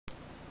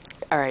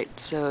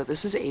Alright, so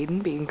this is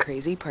Aidan being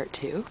crazy, part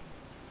 2.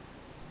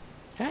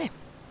 Hi.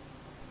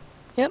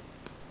 Yep.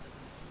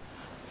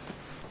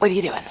 What are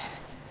you doing?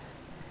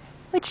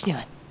 What you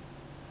doing?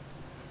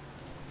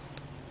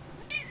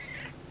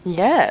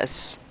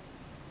 Yes.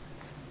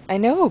 I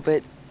know,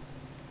 but...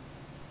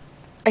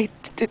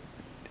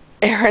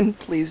 Aaron,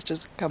 please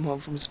just come home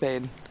from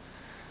Spain.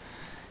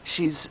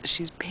 She's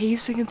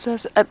pacing and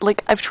stuff.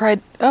 Like, I've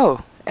tried...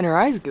 Oh, and her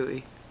eye's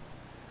gooey.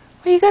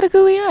 Well, you got a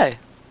gooey eye.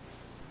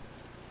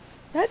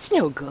 That's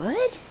no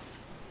good.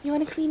 You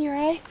want to clean your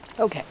eye?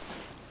 Okay.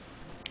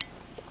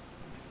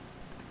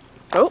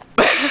 Oh.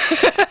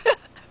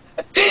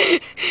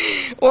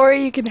 Or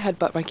you can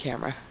headbutt my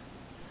camera.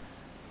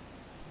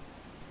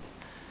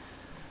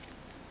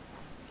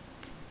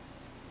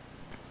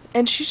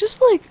 And she just,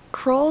 like,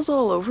 crawls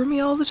all over me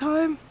all the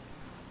time.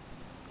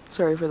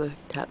 Sorry for the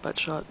cat butt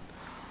shot.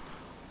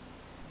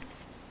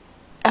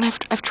 And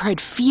I've tried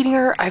feeding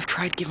her, I've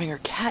tried giving her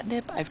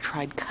catnip, I've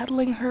tried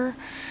cuddling her.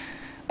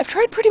 I've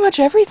tried pretty much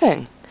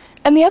everything.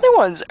 And the other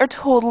ones are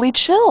totally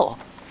chill.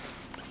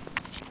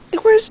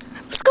 Like,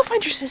 let's go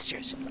find your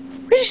sisters.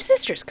 Where's your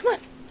sisters? Come on.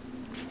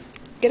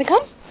 Gonna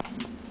come?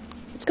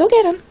 Let's go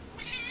get them.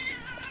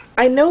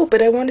 I know,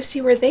 but I want to see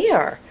where they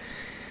are.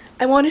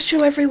 I want to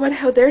show everyone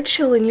how they're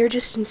chill and you're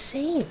just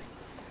insane.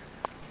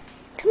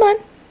 Come on.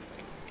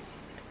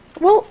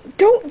 Well,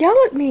 don't yell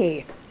at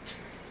me.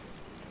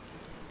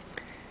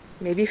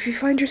 Maybe if you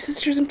find your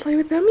sisters and play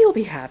with them, you'll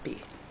be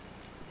happy.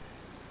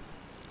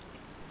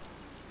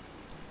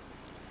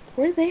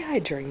 Where do they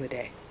hide during the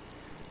day?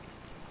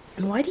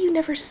 And why do you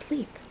never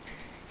sleep?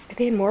 Are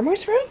they in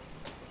Mormor's room?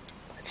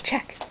 Let's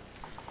check.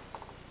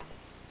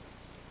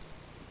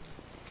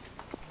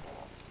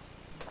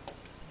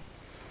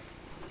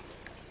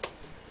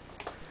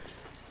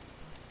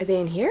 Are they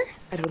in here?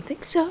 I don't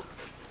think so.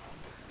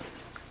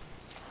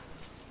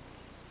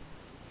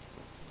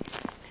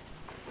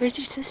 Where's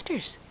your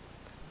sisters?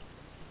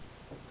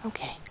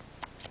 Okay.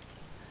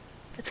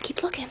 Let's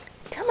keep looking.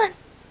 Come on.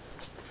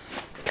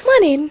 Come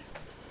on, Aidan.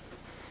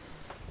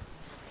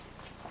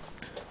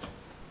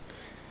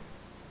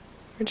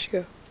 Where'd she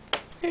go?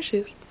 There she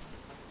is.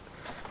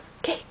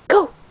 Okay,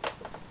 go!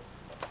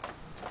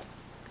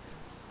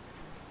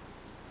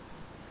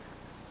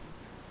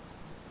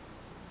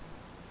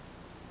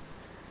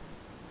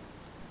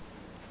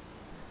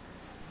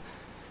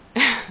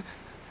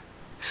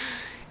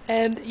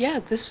 And yeah,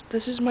 this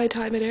is my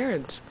time at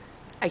Aaron's.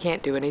 I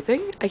can't do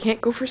anything. I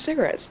can't go for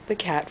cigarettes. The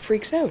cat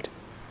freaks out.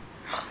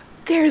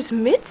 There's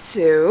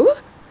Mitsu!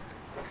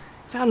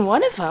 Found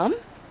one of them.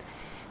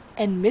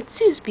 And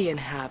Mitsu's being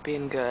happy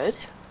and good,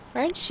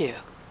 aren't you?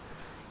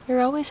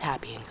 You're always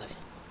happy and good.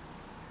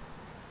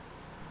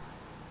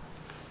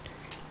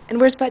 And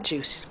where's Butt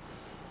Juice?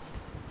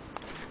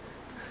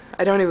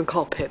 I don't even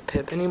call Pip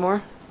Pip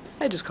anymore.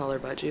 I just call her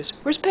Butt Juice.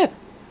 Where's Pip?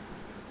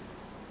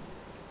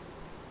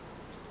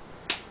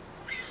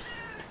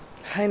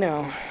 I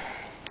know.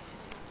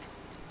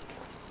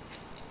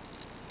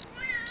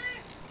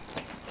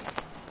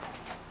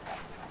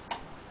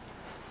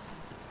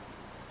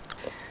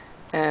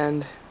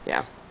 And,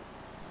 yeah.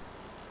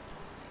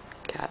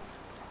 Cat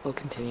will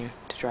continue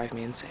to drive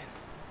me insane.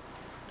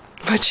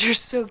 But you're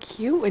so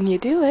cute when you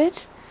do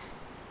it.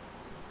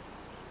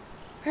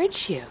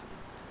 Aren't you?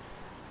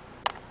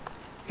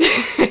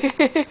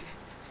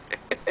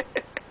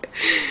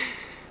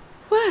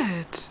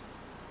 What?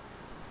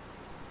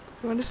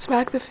 You want to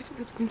smack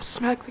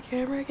the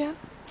camera again?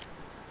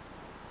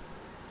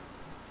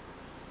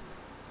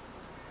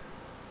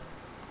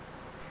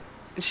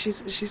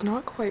 She's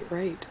not quite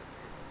right.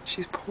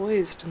 She's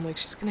poised and like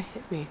she's gonna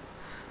hit me.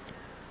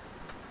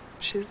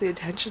 She has the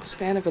attention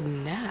span of a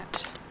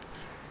gnat.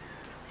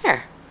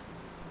 There.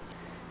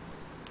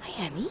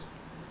 Hi, Annie.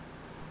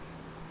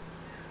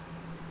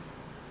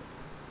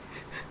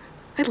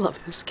 I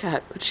love this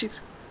cat, but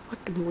she's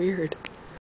fucking weird.